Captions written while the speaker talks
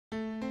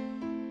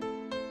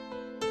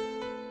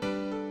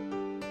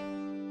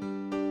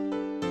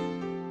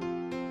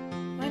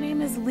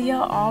name is Leah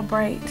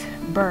Albright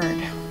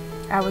Bird.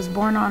 I was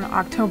born on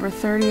October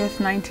 30th,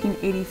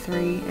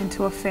 1983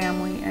 into a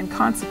family and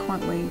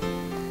consequently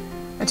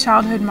a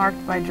childhood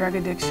marked by drug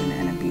addiction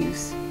and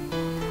abuse.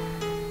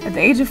 At the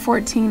age of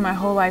 14, my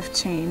whole life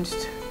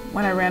changed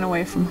when I ran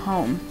away from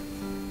home.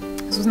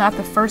 This was not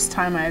the first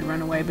time I had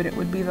run away, but it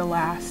would be the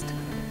last.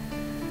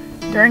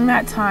 During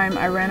that time,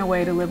 I ran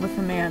away to live with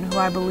a man who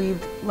I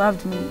believed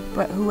loved me,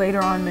 but who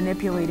later on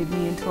manipulated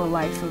me into a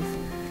life of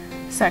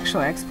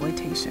sexual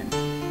exploitation.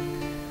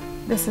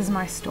 This is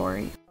my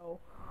story.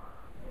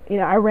 You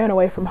know, I ran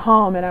away from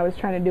home and I was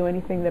trying to do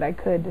anything that I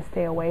could to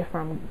stay away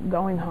from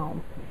going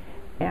home.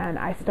 And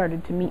I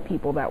started to meet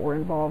people that were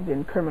involved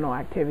in criminal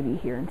activity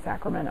here in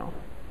Sacramento.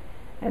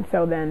 And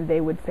so then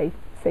they would say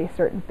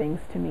certain things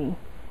to me.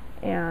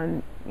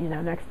 And, you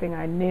know, next thing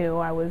I knew,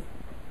 I was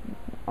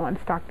on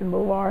Stockton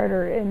Boulevard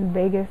or in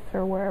Vegas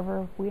or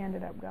wherever we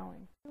ended up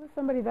going. He was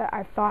somebody that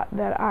I thought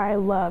that I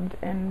loved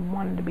and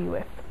wanted to be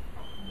with.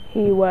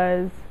 He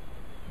was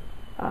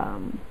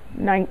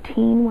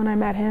 19 when I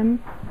met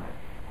him,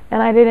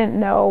 and I didn't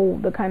know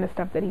the kind of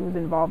stuff that he was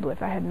involved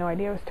with. I had no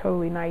idea. I was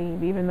totally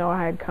naive. Even though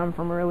I had come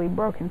from a really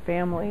broken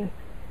family,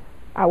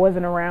 I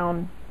wasn't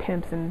around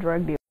pimps and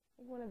drug dealers.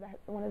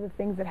 One of the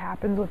things that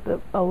happens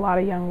with a lot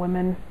of young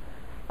women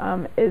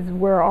is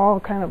we're all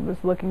kind of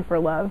just looking for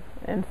love.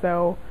 And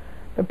so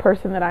the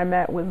person that I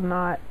met was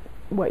not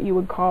what you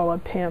would call a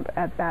pimp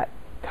at that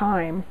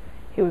time.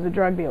 He was a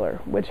drug dealer,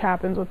 which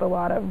happens with a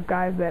lot of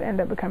guys that end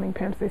up becoming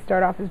pimps. They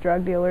start off as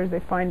drug dealers. They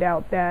find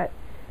out that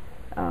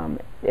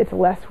it's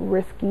less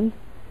risky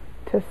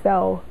to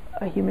sell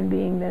a human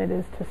being than it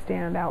is to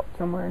stand out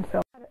somewhere and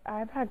sell.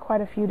 I've had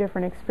quite a few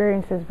different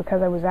experiences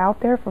because I was out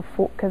there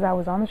because I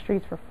was on the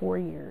streets for 4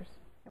 years.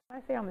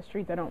 When I say on the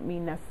streets, I don't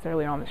mean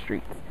necessarily on the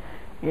streets.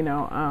 You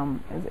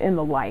know, in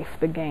the life,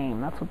 the game,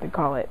 that's what they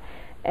call it.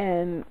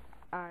 And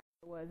I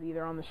was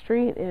either on the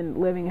street and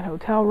living in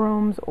hotel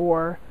rooms,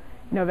 or,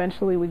 you know,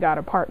 eventually we got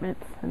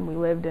apartments and we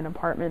lived in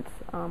apartments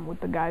with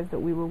the guys that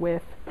we were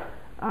with,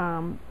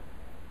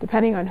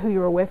 depending on who you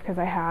were with, because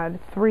I had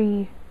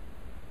four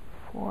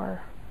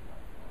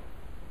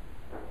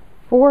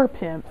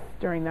pimps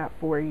during that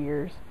 4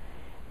 years.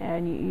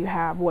 And you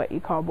have what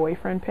you call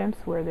boyfriend pimps,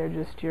 where they're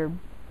it's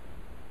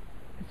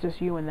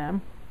just you and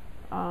them.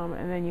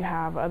 And then you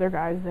have other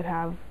guys that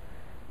have,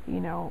 you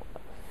know,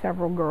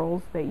 several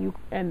girls that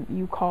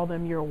you call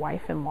them your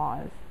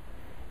wife-in-laws.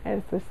 And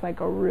it's just like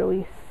a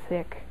really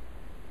sick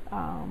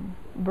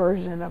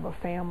version of a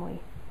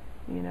family,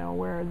 you know,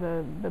 where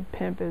the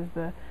pimp is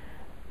the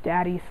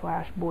daddy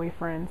 /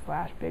 boyfriend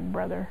 / big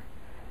brother,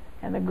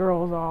 and the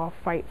girls all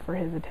fight for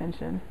his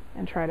attention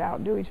and try to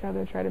outdo each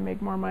other, try to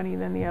make more money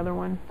than the other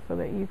one so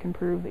that you can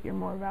prove that you're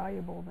more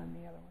valuable than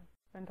the other one.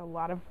 Spent a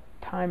lot of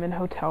time in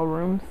hotel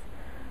rooms.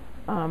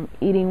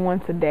 Eating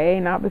once a day,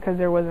 not because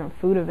there wasn't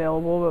food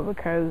available, but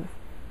because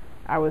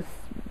I was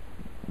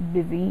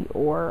busy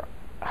or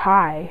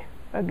high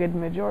a good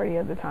majority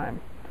of the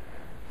time.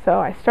 So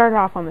I started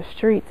off on the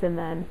streets, and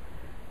then,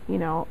 you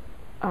know,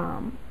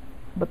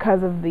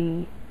 because of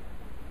the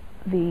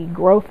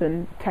growth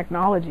in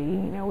technology,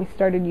 you know, we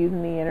started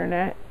using the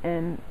internet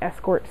and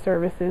escort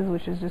services,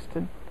 which is just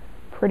a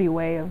pretty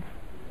way of,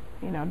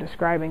 you know,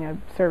 describing a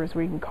service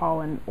where you can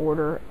call and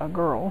order a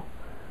girl.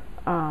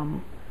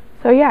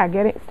 So yeah,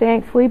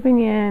 sleeping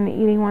in,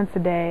 eating once a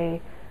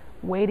day,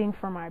 waiting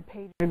for my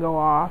pager to go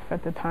off.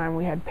 At the time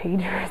we had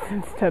pagers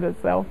instead of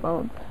cell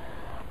phones.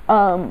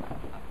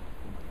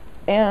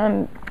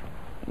 And,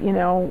 you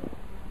know,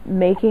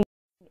 making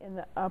in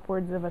the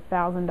upwards of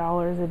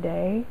 $1,000 a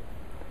day,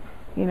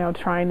 you know,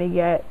 trying to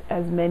get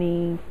as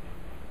many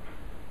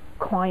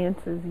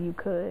clients as you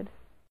could.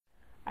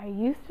 I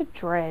used to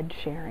dread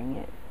sharing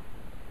it.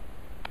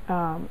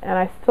 And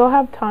I still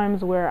have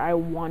times where I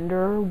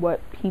wonder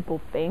what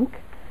people think,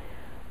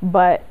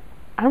 but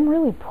I'm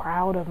really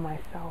proud of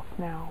myself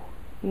now,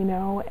 you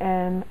know,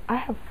 and I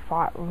have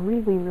fought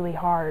really, really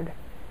hard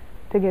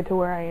to get to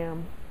where I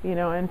am, you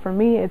know, and for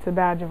me it's a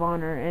badge of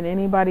honor, and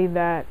anybody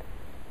that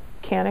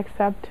can't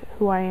accept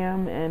who I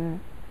am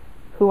and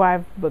who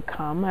I've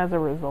become as a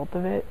result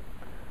of it,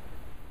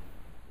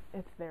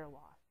 it's their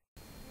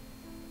loss.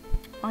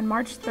 On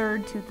March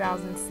 3rd,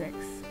 2006,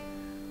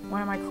 one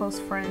of my close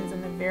friends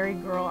and the very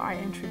girl I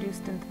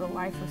introduced into the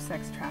life of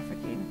sex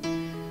trafficking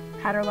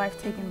had her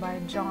life taken by a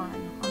John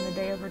on the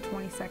day of her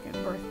 22nd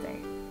birthday.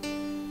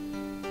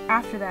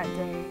 After that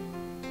day,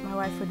 my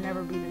life would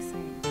never be the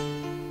same.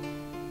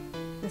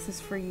 This is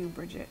for you,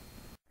 Bridget.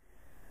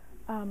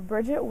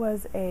 Bridget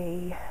was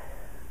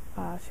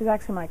she's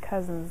actually my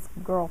cousin's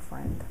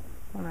girlfriend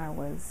when I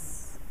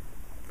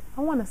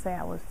want to say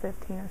I was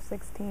 15 or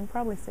 16,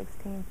 probably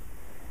 16.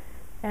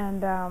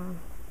 And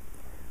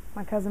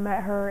my cousin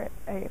met her,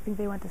 I think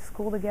they went to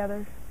school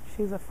together.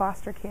 She was a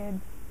foster kid.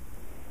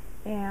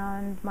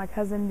 And my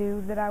cousin knew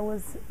that I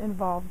was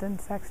involved in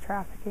sex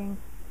trafficking.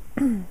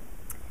 And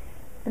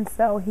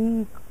so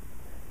he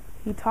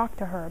talked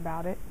to her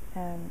about it,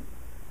 and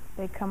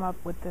they come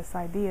up with this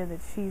idea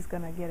that she's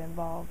going to get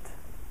involved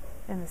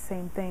in the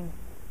same thing.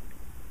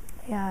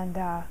 And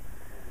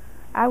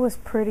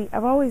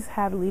I've always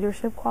had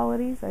leadership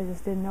qualities. I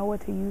just didn't know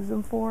what to use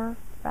them for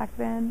back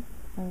then.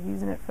 I was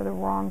using it for the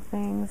wrong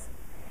things.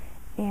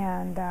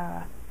 And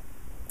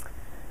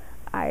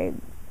I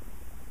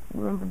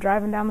remember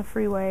driving down the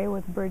freeway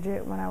with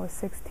Bridget when I was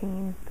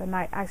 16, the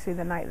night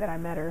that I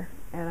met her.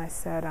 And I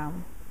said,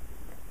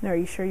 no, are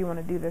you sure you want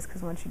to do this?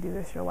 Because once you do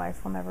this, your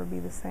life will never be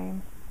the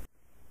same.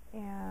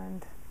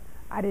 And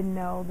I didn't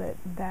know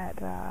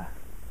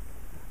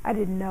I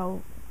didn't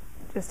know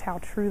just how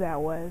true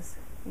that was.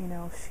 You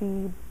know,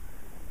 she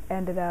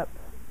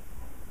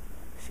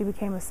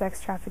became a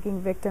sex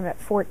trafficking victim at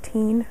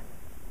 14.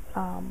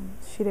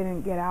 She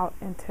didn't get out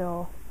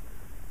until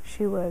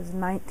she was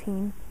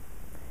 19,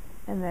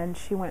 and then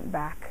she went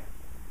back.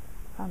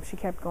 She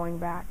kept going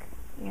back,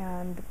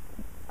 and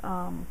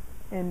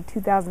in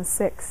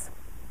 2006,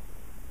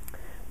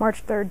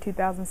 March 3rd,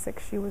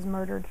 2006, she was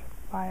murdered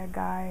by a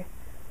guy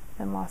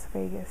in Las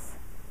Vegas.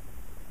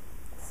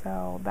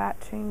 So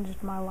that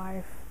changed my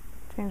life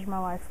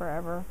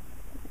forever,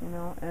 you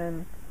know,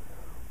 and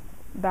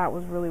that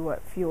was really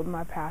what fueled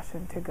my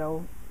passion to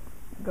go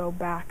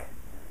back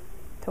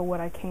to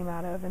what I came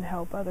out of and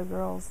help other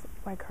girls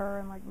like her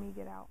and like me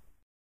get out.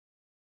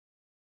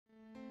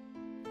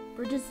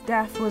 Bridget's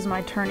death was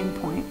my turning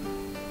point.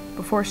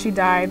 Before she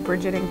died,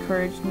 Bridget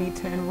encouraged me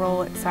to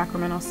enroll at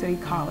Sacramento City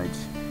College,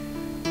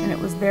 and it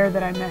was there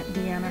that I met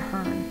Deanna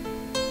Hearn.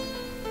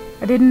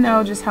 I didn't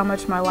know just how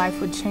much my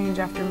life would change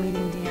after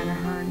meeting Deanna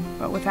Hearn,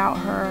 but without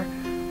her,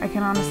 I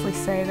can honestly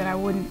say that I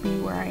wouldn't be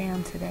where I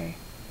am today.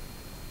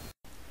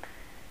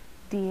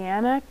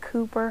 Deanna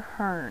Cooper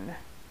Hearn.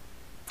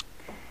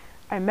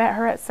 I met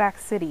her at Sac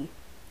City,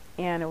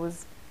 and it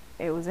was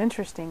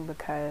interesting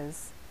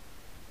because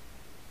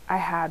I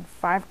had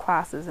 5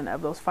 classes, and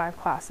of those 5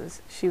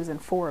 classes, she was in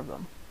 4 of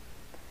them.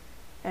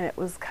 And it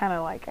was kind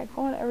of like I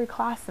go in every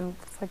class, and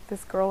it's like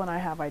this girl and I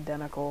have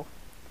identical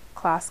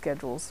class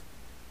schedules.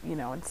 You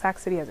know, and Sac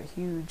City has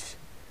it's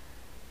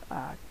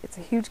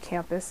a huge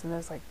campus, and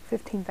there's like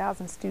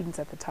 15,000 students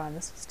at the time.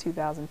 This was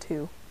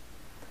 2002.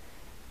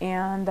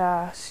 And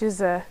she's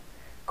a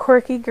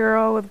quirky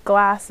girl with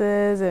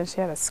glasses, and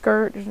she had a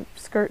skirt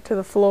to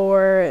the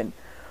floor, and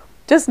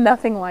just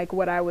nothing like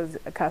what I was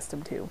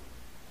accustomed to.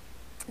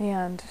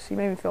 And she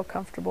made me feel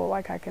comfortable,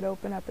 like I could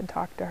open up and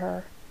talk to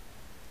her.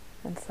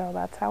 And so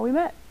that's how we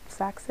met,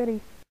 Sac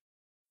City.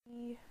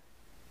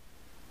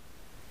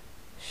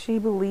 She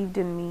believed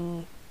in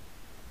me.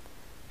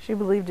 She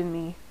believed in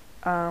me.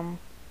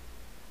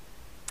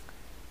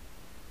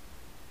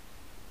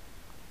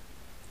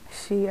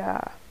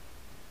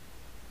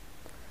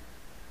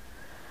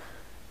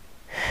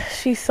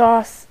 She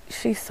saw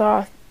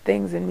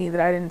things in me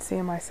that I didn't see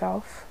in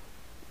myself,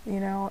 you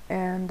know,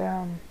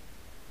 and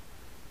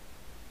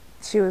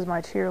she was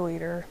my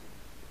cheerleader,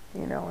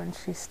 you know, and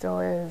she still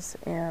is,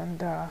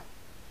 and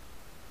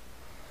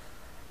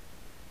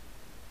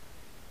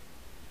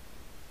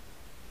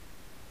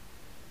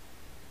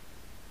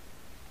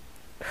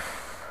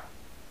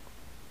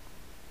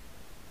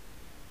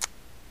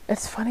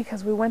it's funny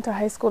because we went to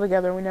high school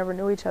together and we never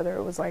knew each other.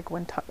 It was like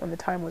when the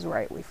time was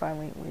right, we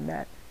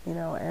met, you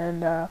know,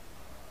 and her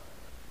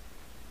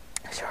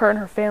and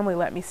her family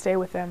let me stay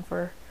with them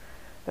for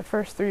the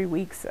first 3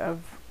 weeks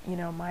of, you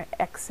know, my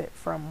exit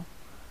from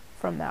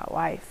that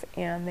life,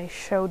 and they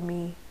showed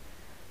me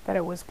that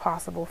it was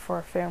possible for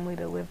a family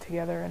to live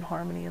together in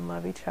harmony and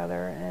love each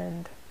other,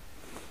 and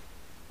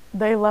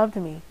they loved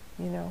me,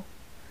 you know.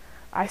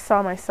 I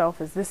saw myself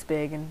as this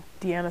big, and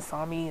Deanna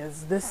saw me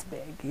as this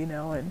big, you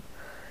know, and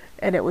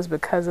it was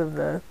because of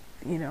the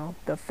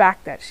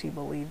fact that she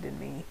believed in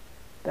me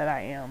that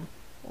I am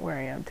where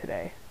I am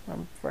today.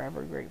 I'm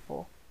forever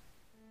grateful.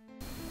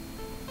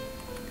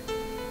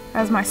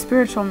 As my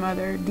spiritual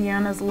mother,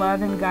 Deanna's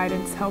love and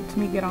guidance helped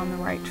me get on the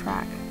right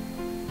track.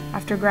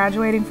 After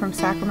graduating from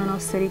Sacramento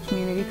City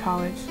Community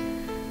College,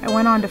 I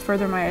went on to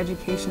further my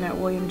education at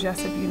William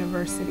Jessup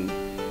University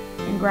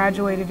and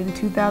graduated in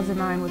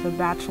 2009 with a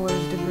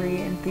bachelor's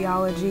degree in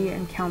theology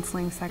and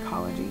counseling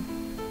psychology.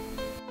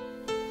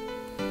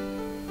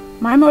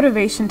 My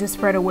motivation to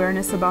spread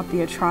awareness about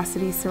the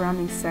atrocities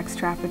surrounding sex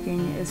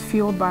trafficking is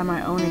fueled by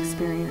my own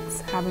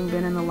experience, having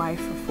been in the life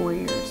for 4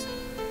 years.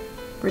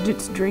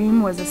 Bridget's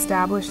dream was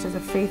established as a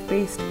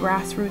faith-based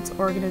grassroots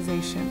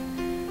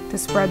organization to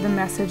spread the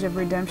message of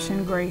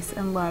redemption, grace,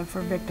 and love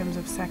for victims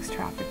of sex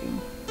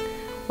trafficking.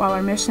 While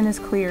our mission is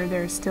clear,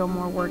 there is still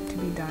more work to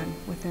be done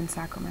within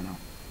Sacramento.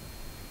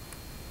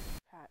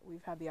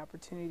 We've had the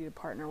opportunity to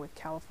partner with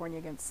California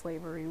Against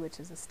Slavery, which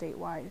is a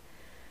statewide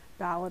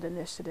ballot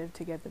initiative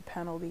to get the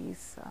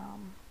penalties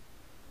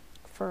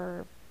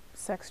for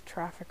sex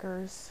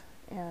traffickers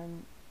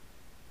and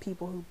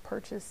people who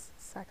purchase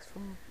sex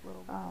from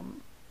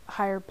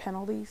higher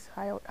penalties,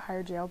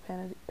 higher jail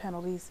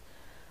penalties,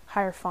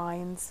 higher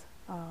fines.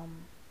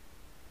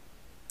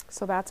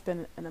 So that's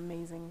been an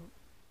amazing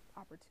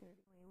opportunity.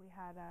 We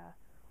had an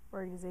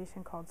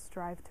organization called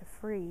Strive to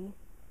Free,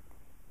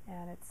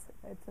 and it's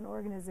an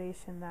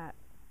organization that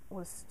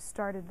was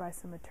started by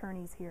some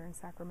attorneys here in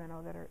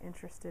Sacramento that are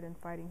interested in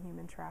fighting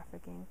human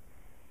trafficking,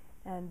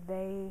 and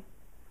they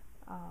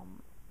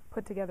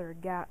put together a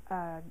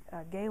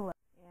gala,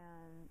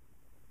 and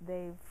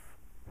they've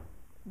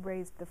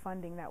raised the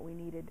funding that we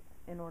needed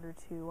in order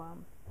to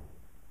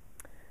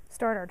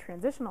start our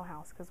transitional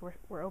house, because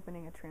we're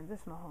opening a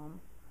transitional home,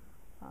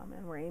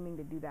 and we're aiming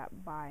to do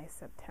that by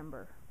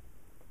September.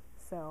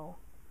 So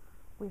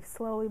we've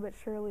slowly but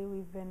surely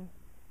we've been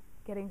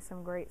getting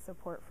some great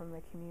support from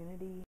the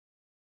community.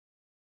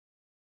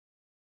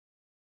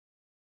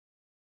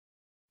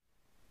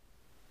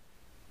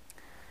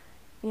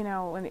 You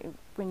know,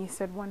 when you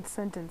said one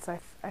sentence, I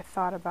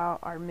thought about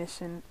our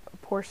mission, a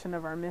portion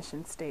of our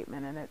mission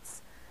statement, and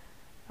it's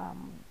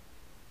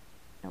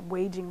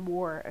waging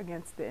war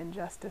against the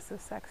injustice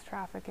of sex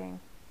trafficking.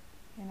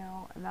 You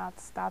know, and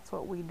that's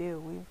what we do.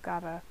 We've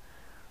got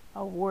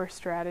a war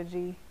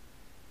strategy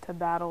to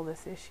battle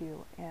this issue,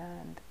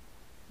 and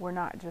we're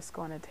not just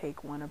going to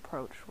take one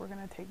approach. We're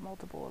going to take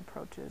multiple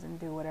approaches and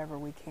do whatever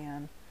we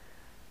can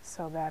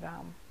so that,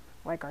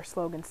 like our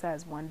slogan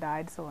says, one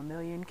died so a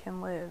million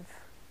can live.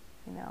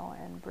 You know,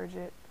 and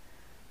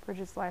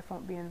Bridget's life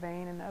won't be in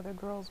vain, and other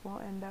girls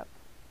won't end up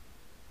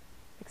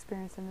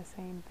experiencing the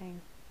same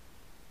thing.